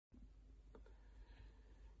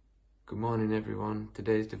Good morning everyone.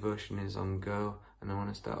 Today's devotion is on go, and I want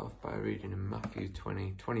to start off by reading in Matthew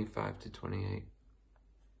 20:25-28.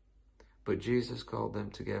 But Jesus called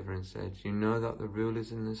them together and said, "You know that the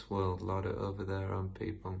rulers in this world lord it over their own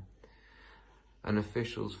people, and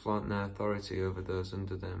officials flaunt their authority over those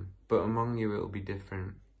under them. But among you it will be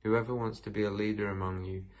different. Whoever wants to be a leader among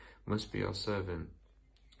you must be your servant,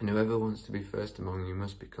 and whoever wants to be first among you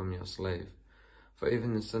must become your slave. For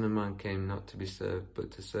even the Son of Man came not to be served,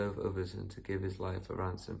 but to serve others and to give his life a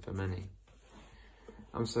ransom for many."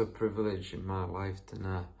 I'm so privileged in my life to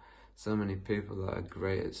know so many people that are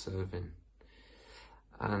great at serving.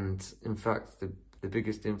 And in fact, the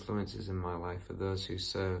biggest influences in my life are those who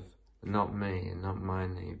serve, not me and not my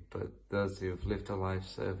need, but those who have lived a life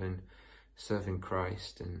serving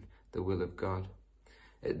Christ and the will of God.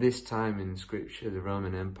 At this time in Scripture, the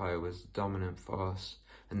Roman Empire was the dominant force,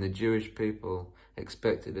 and the Jewish people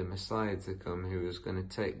expected a Messiah to come who was going to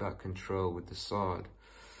take back control with the sword.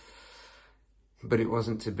 But it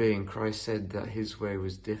wasn't to be, and Christ said that his way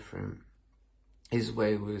was different. His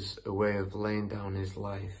way was a way of laying down his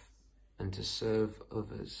life and to serve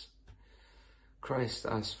others. Christ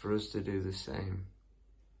asked for us to do the same.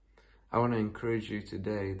 I want to encourage you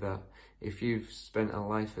today that if you've spent a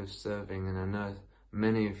life of serving, and I know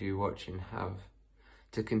many of you watching have,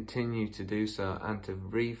 to continue to do so and to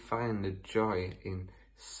re-find the joy in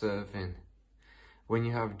serving. When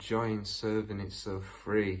you have joy in serving, it's so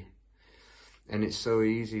free. And it's so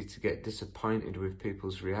easy to get disappointed with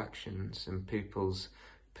people's reactions and people's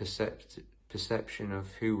perception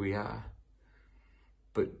of who we are.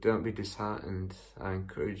 But don't be disheartened. I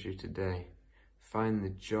encourage you today. Find the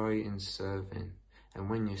joy in serving. And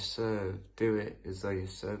when you serve, do it as though you're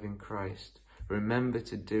serving Christ. Remember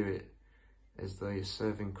to do it as though you're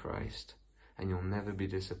serving Christ, and you'll never be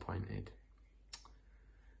disappointed.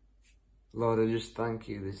 Lord, I just thank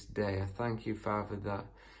you this day. I thank you, Father, that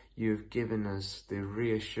you have given us the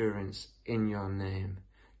reassurance in your name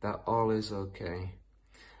that all is okay.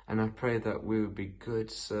 And I pray that we would be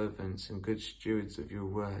good servants and good stewards of your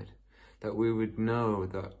word, that we would know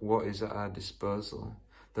that what is at our disposal,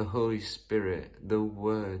 the Holy Spirit, the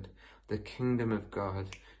word, the kingdom of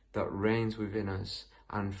God that reigns within us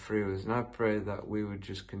and through us. And I pray that we would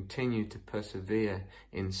just continue to persevere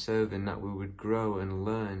in serving, that we would grow and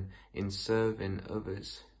learn in serving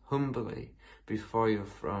others humbly before your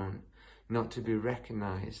throne, not to be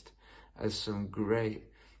recognized as some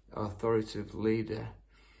great authoritative leader,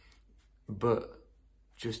 but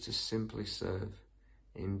just to simply serve.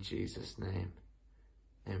 In Jesus' name,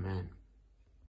 amen.